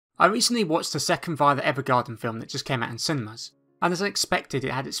I recently watched the second Violet Evergarden film that just came out in cinemas, and as I expected it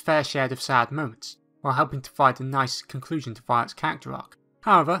had its fair share of sad moments, while helping to provide a nice conclusion to Violet's character arc.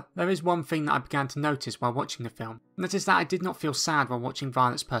 However, there is one thing that I began to notice while watching the film, and that is that I did not feel sad while watching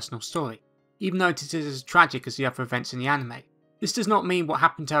Violet's personal story, even though it is as tragic as the other events in the anime. This does not mean what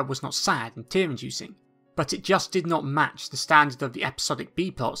happened to her was not sad and tear-inducing, but it just did not match the standard of the episodic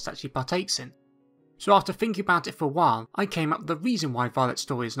B-plots that she partakes in. So after thinking about it for a while, I came up with the reason why Violet's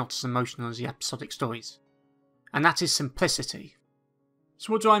story is not as emotional as the episodic stories. And that is simplicity.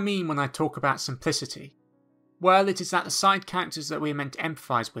 So what do I mean when I talk about simplicity? Well, it is that the side characters that we are meant to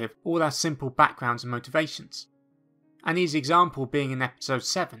empathise with all have simple backgrounds and motivations. An easy example being in episode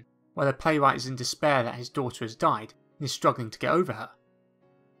 7, where the playwright is in despair that his daughter has died and is struggling to get over her.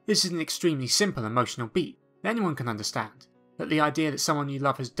 This is an extremely simple emotional beat that anyone can understand, that the idea that someone you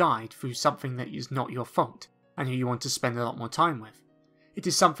love has died through something that is not your fault and who you want to spend a lot more time with. It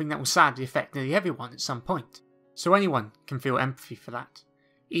is something that will sadly affect nearly everyone at some point, so anyone can feel empathy for that,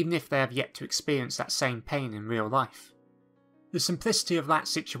 even if they have yet to experience that same pain in real life. The simplicity of that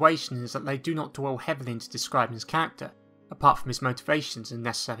situation is that they do not dwell heavily into describing his character, apart from his motivations and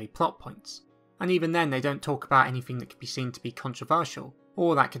necessary plot points, and even then they don't talk about anything that could be seen to be controversial,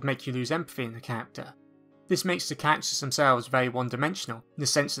 or that could make you lose empathy in the character. This makes the characters themselves very one-dimensional, in the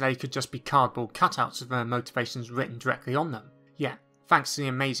sense that they could just be cardboard cutouts with their motivations written directly on them. Yet, thanks to the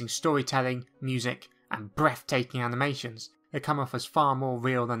amazing storytelling, music, and breathtaking animations, they come off as far more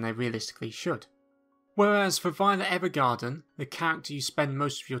real than they realistically should. Whereas for Violet Evergarden, the character you spend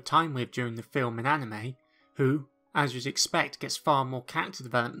most of your time with during the film and anime, who, as you'd expect, gets far more character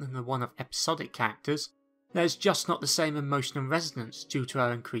development than the one of episodic characters, there's just not the same emotional resonance due to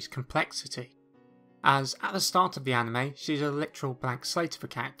her increased complexity. As at the start of the anime, she is a literal blank slate of a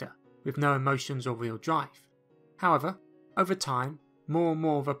character, with no emotions or real drive. However, over time, more and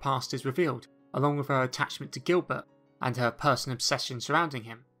more of her past is revealed, along with her attachment to Gilbert and her personal obsession surrounding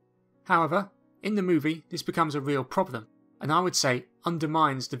him. However, in the movie, this becomes a real problem, and I would say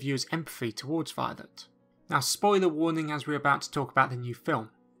undermines the viewer's empathy towards Violet. Now, spoiler warning as we're about to talk about the new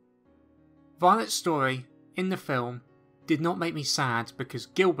film. Violet's story, in the film, did not make me sad because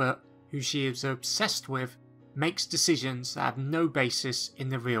Gilbert, who she is obsessed with, makes decisions that have no basis in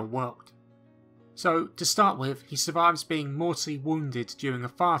the real world. So, to start with, he survives being mortally wounded during a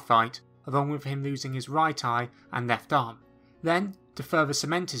firefight, along with him losing his right eye and left arm. Then, to further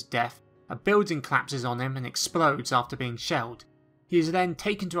cement his death, a building collapses on him and explodes after being shelled. He is then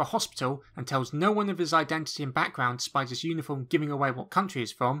taken to a hospital and tells no one of his identity and background despite his uniform giving away what country he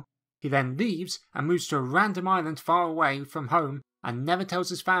is from. He then leaves and moves to a random island far away from home and never tells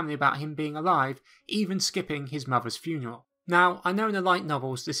his family about him being alive, even skipping his mother's funeral. Now, I know in the light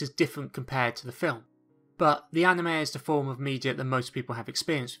novels this is different compared to the film, but the anime is the form of media that most people have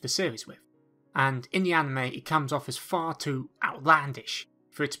experience with the series with, and in the anime it comes off as far too outlandish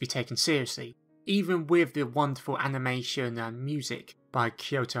for it to be taken seriously, even with the wonderful animation and music by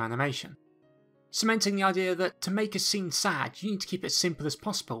Kyoto Animation. Cementing the idea that to make a scene sad you need to keep it as simple as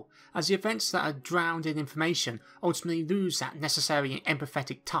possible, as the events that are drowned in information ultimately lose that necessary and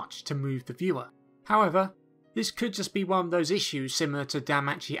empathetic touch to move the viewer. However, this could just be one of those issues similar to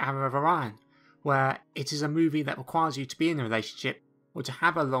Danmachi Arrow of Orion, where it is a movie that requires you to be in a relationship or to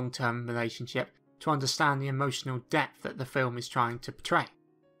have a long-term relationship to understand the emotional depth that the film is trying to portray.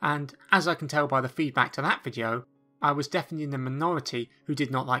 And as I can tell by the feedback to that video, I was definitely in the minority who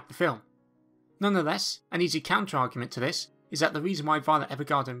did not like the film. Nonetheless, an easy counter-argument to this is that the reason why Violet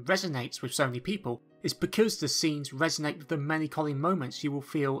Evergarden resonates with so many people is because the scenes resonate with the melancholy moments you will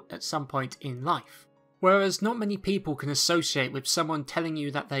feel at some point in life. Whereas not many people can associate with someone telling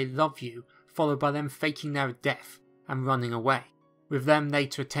you that they love you, followed by them faking their death and running away, with them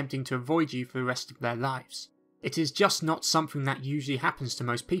later attempting to avoid you for the rest of their lives. It is just not something that usually happens to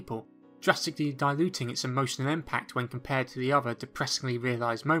most people, drastically diluting its emotional impact when compared to the other depressingly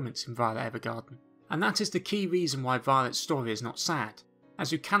realised moments in Violet Evergarden. And that is the key reason why Violet's story is not sad,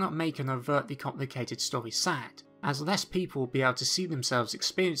 as you cannot make an overtly complicated story sad, as less people will be able to see themselves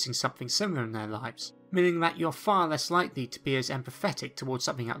experiencing something similar in their lives, meaning that you're far less likely to be as empathetic towards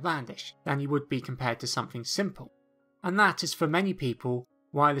something outlandish than you would be compared to something simple. And that is for many people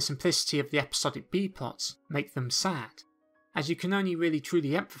why the simplicity of the episodic B-plots make them sad, as you can only really truly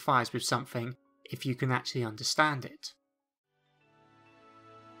empathise with something if you can actually understand it.